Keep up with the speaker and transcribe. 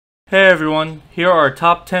Hey everyone, here are our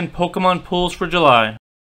top 10 Pokemon pulls for July.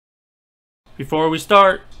 Before we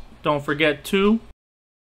start, don't forget to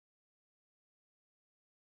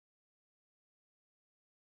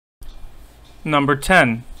Number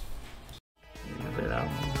 10.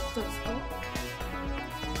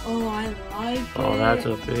 Oh, I like it. Oh, that's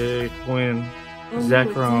a big win. Oh,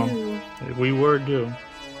 Zekrom. We were due.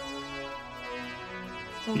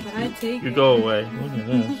 Oh, but I take it. You go away. Look at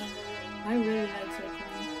this. I really like Zekrom.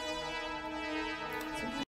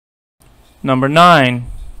 Number 9.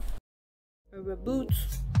 Reboot.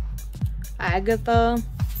 Agatha.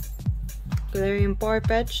 Galarian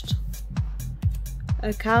Farfetch'd.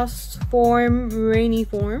 A cast form, rainy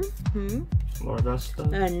form.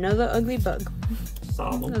 Lordusta. Another ugly bug.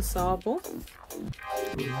 Sobble. A Sobble.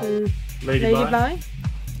 Ladybug.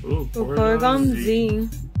 Ooh, Porygon Z.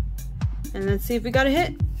 And let's see if we got a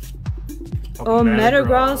hit. Oh,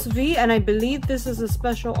 Metagross V, and I believe this is a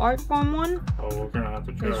special art form one. Oh, we're gonna have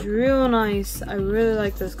to check. It's real nice. I really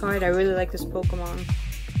like this card. I really like this Pokemon.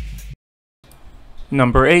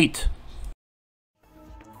 Number 8.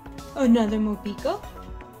 Another Mopico.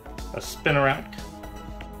 A Spinarak.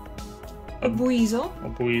 A Buizel. A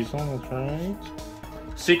Buizel, that's right.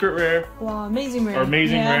 Secret Rare. Wow, Amazing Rare. Or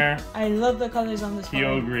Amazing Rare. I love the colors on this card.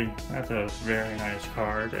 Kyogre. That's a very nice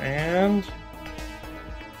card. And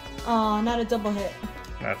oh, not a double hit.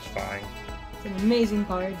 that's fine. It's an amazing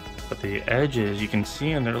card. But the edges, you can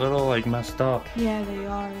see them, they're a little like messed up. Yeah, they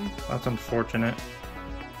are. That's unfortunate.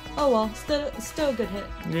 Oh well, still a good hit.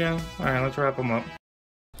 Yeah, alright, let's wrap them up.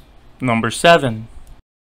 Number 7.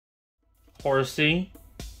 Horsey.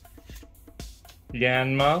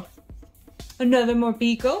 Yanma. Another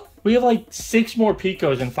Morpeko. We have like 6 more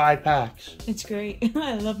Picos in 5 packs. It's great.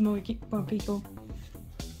 I love Morpeko.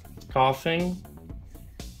 Coughing.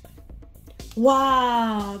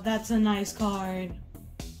 Wow, that's a nice card.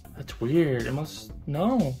 That's weird. It must...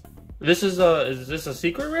 No. This is a... Is this a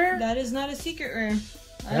secret rare? That is not a secret rare.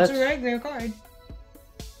 That's a regular card.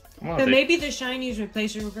 But maybe the shinies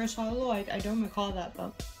replace a reverse hollow. I don't recall that,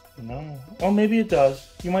 but... No. Well, maybe it does.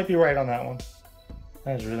 You might be right on that one.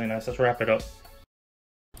 That is really nice. Let's wrap it up.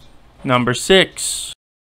 Number 6.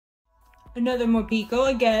 Another Morpeko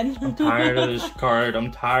again. I'm tired of this card.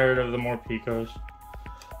 I'm tired of the Morpekos.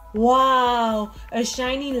 Wow. A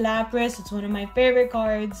shiny Lapras. It's one of my favorite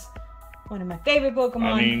cards. One of my favorite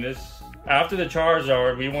Pokemon. I mean, this... After the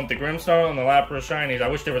Charizard, we want the Grimmsnarl and the Lapras shinies. I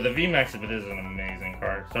wish they were the VMAXs, but this is an amazing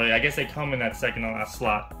card. So I guess they come in that second to last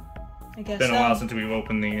slot. I guess It's been a while since we've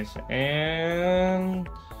opened these. And...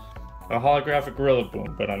 a holographic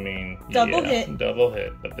Rillaboom, but I mean... Double hit. Double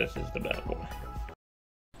hit, but this is the bad boy.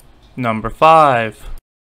 Number 5.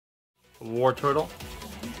 War Turtle.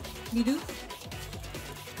 Bidoof.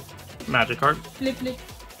 Magikarp. Flip, flip.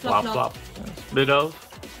 Flop, flop. Bit of.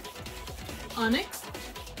 Onyx.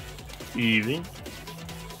 Eevee.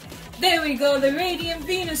 There we go, the Radiant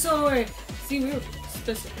Venusaur. See, we were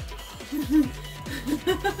specific.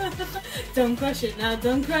 Don't crush it now,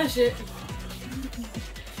 don't crush it.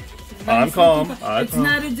 I'm calm. It's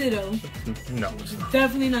not a Ditto. No, it's not.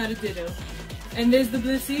 Definitely not a Ditto. And there's the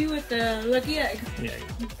Blissey with the Lucky Egg. Yeah.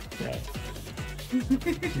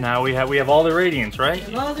 Now we have all the Radiants, right?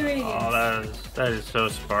 We have all the Radiants. Oh, that is so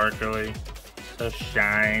sparkly, so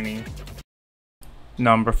shiny.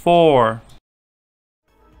 Number 4.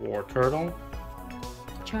 War Turtle.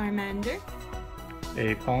 Charmander.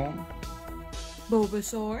 Apom.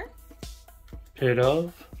 Bulbasaur.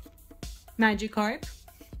 Pidove. Magikarp.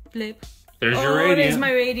 Flip. There's your Radiant. There's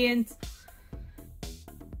my Radiant.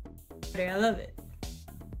 I love it.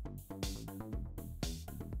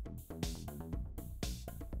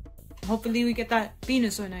 Hopefully we get that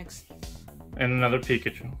Venusaur next. And another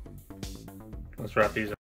Pikachu. Let's wrap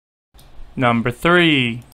these up. Number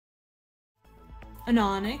 3. An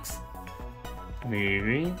Onyx.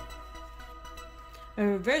 Eevee. A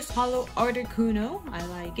reverse hollow Articuno. I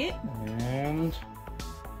like it. And...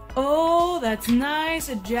 oh, that's nice.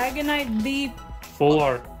 A Dragonite Leaf. full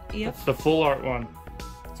art. Yep. It's the full art one.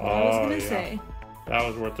 That's what I was gonna say. That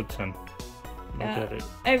was worth a 10. Look at it.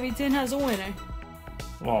 Every 10 has a winner.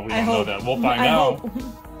 Well, we don't know that. We'll find out.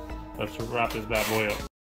 Let's wrap this bad boy up.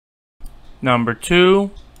 Number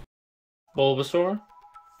 2. Bulbasaur.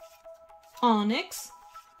 Onyx.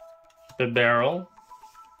 Bibarel.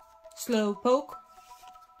 Slowpoke.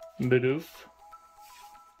 Bidoof.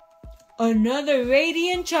 Another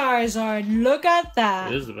Radiant Charizard. Look at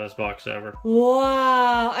that. It is the best box ever.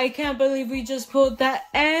 Wow. I can't believe we just pulled that.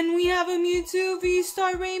 And we have a Mewtwo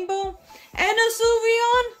V-Star Rainbow. And a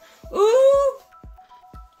Sylveon. Ooh.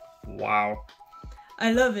 Wow.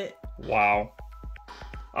 I love it. Wow.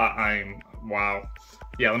 Wow.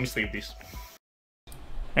 Yeah, let me sleeve these.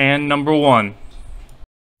 And number 1.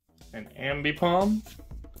 An Ambipom.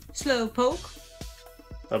 Slowpoke.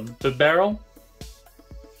 A barrel.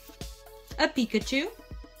 A Pikachu.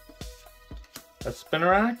 A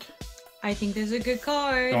Spinnerack. I think this is a good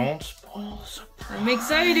card. Don't spoil the surprise. I'm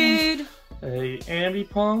excited. A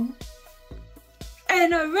Ambipom.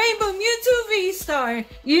 And a Rainbow Mewtwo V-Star.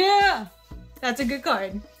 Yeah! That's a good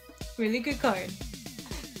card. Really good card.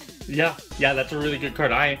 Yeah, that's a really good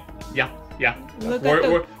card. Yeah.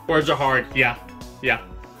 Words are hard. Yeah.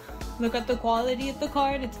 Look at the quality of the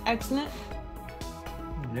card. It's excellent.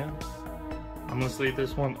 Yeah. I'm gonna sleeve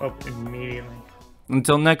this one up immediately.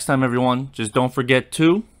 Until next time, everyone, just don't forget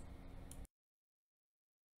to